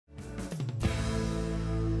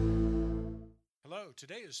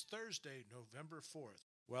Today is Thursday, November 4th.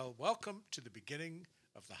 Well, welcome to the beginning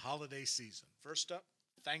of the holiday season. First up,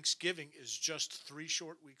 Thanksgiving is just 3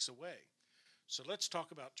 short weeks away. So let's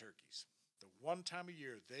talk about turkeys. The one time a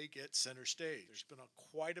year they get center stage. There's been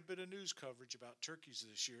quite a bit of news coverage about turkeys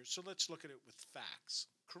this year, so let's look at it with facts.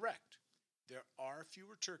 Correct. There are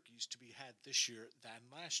fewer turkeys to be had this year than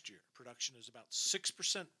last year. Production is about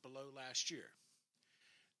 6% below last year.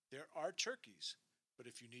 There are turkeys, but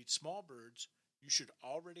if you need small birds, you should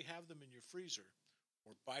already have them in your freezer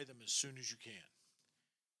or buy them as soon as you can.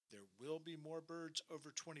 There will be more birds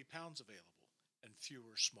over 20 pounds available and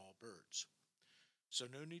fewer small birds. So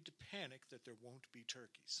no need to panic that there won't be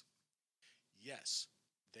turkeys. Yes,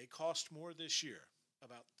 they cost more this year,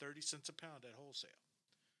 about 30 cents a pound at wholesale.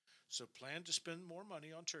 So plan to spend more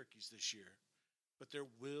money on turkeys this year, but there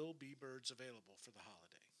will be birds available for the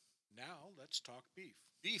holiday. Now let's talk beef.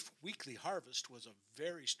 Beef weekly harvest was a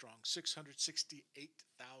very strong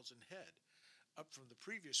 668,000 head, up from the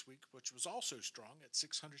previous week, which was also strong at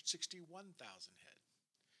 661,000 head.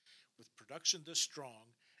 With production this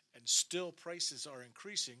strong and still prices are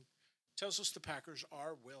increasing, tells us the packers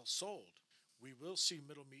are well sold. We will see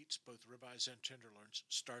middle meats, both ribeyes and tenderloins,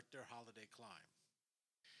 start their holiday climb.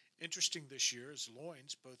 Interesting this year is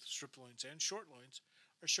loins, both strip loins and short loins,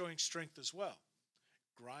 are showing strength as well.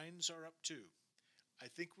 Grinds are up too. I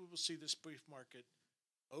think we will see this beef market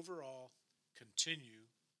overall continue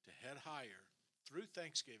to head higher through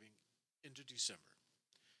Thanksgiving into December.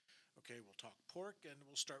 Okay, we'll talk pork and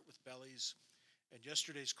we'll start with bellies. And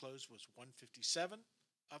yesterday's close was 157,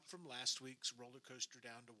 up from last week's roller coaster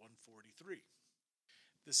down to 143.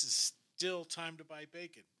 This is still time to buy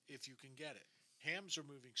bacon if you can get it. Hams are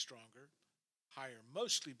moving stronger, higher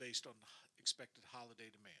mostly based on expected holiday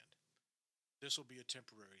demand. This will be a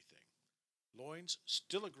temporary thing. Loins,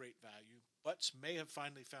 still a great value. Butts may have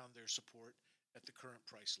finally found their support at the current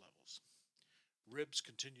price levels. Ribs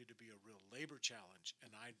continue to be a real labor challenge,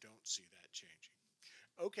 and I don't see that changing.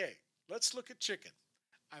 Okay, let's look at chicken.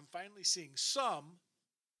 I'm finally seeing some,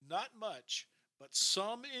 not much, but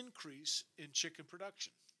some increase in chicken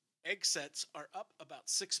production. Egg sets are up about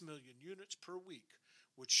 6 million units per week,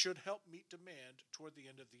 which should help meet demand toward the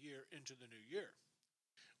end of the year into the new year.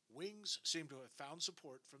 Wings seem to have found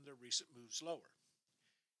support from their recent moves lower.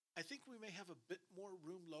 I think we may have a bit more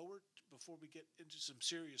room lower before we get into some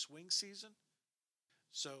serious wing season.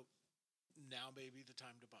 So now may be the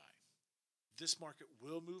time to buy. This market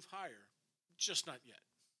will move higher, just not yet.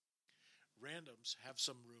 Randoms have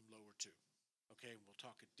some room lower too. Okay, we'll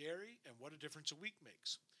talk at dairy and what a difference a week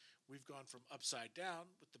makes. We've gone from upside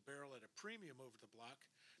down with the barrel at a premium over the block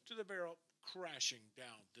to the barrel crashing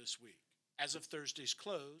down this week. As of Thursday's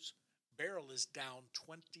close, barrel is down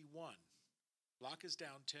 21. Block is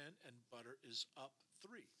down 10 and butter is up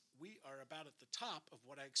 3. We are about at the top of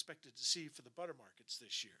what I expected to see for the butter markets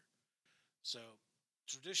this year. So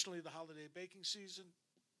traditionally the holiday baking season,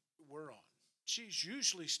 we're on. Cheese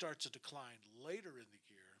usually starts a decline later in the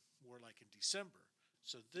year, more like in December.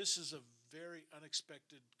 So this is a very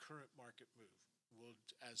unexpected current market move. We'll,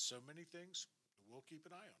 as so many things, we'll keep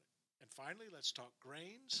an eye on it. And finally, let's talk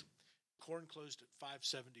grains. Corn closed at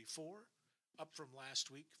 574, up from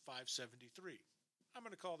last week 573. I'm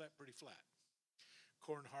going to call that pretty flat.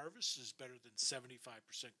 Corn harvest is better than 75%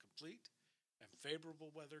 complete, and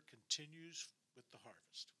favorable weather continues with the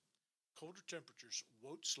harvest. Colder temperatures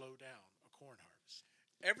won't slow down a corn harvest.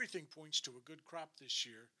 Everything points to a good crop this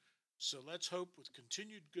year, so let's hope with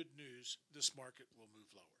continued good news this market will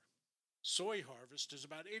move lower. Soy harvest is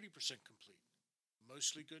about 80% complete.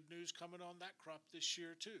 Mostly good news coming on that crop this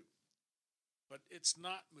year too. But it's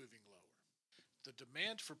not moving lower. The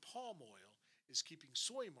demand for palm oil is keeping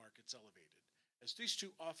soy markets elevated, as these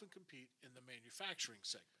two often compete in the manufacturing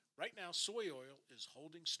segment. Right now, soy oil is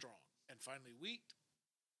holding strong. And finally, wheat.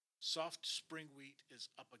 Soft spring wheat is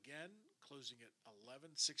up again, closing at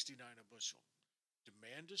 $11.69 a bushel.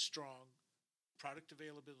 Demand is strong, product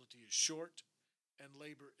availability is short, and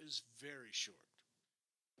labor is very short.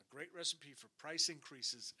 A great recipe for price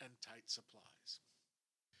increases and tight supplies.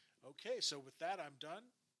 Okay, so with that, I'm done.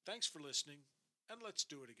 Thanks for listening, and let's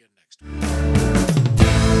do it again next week.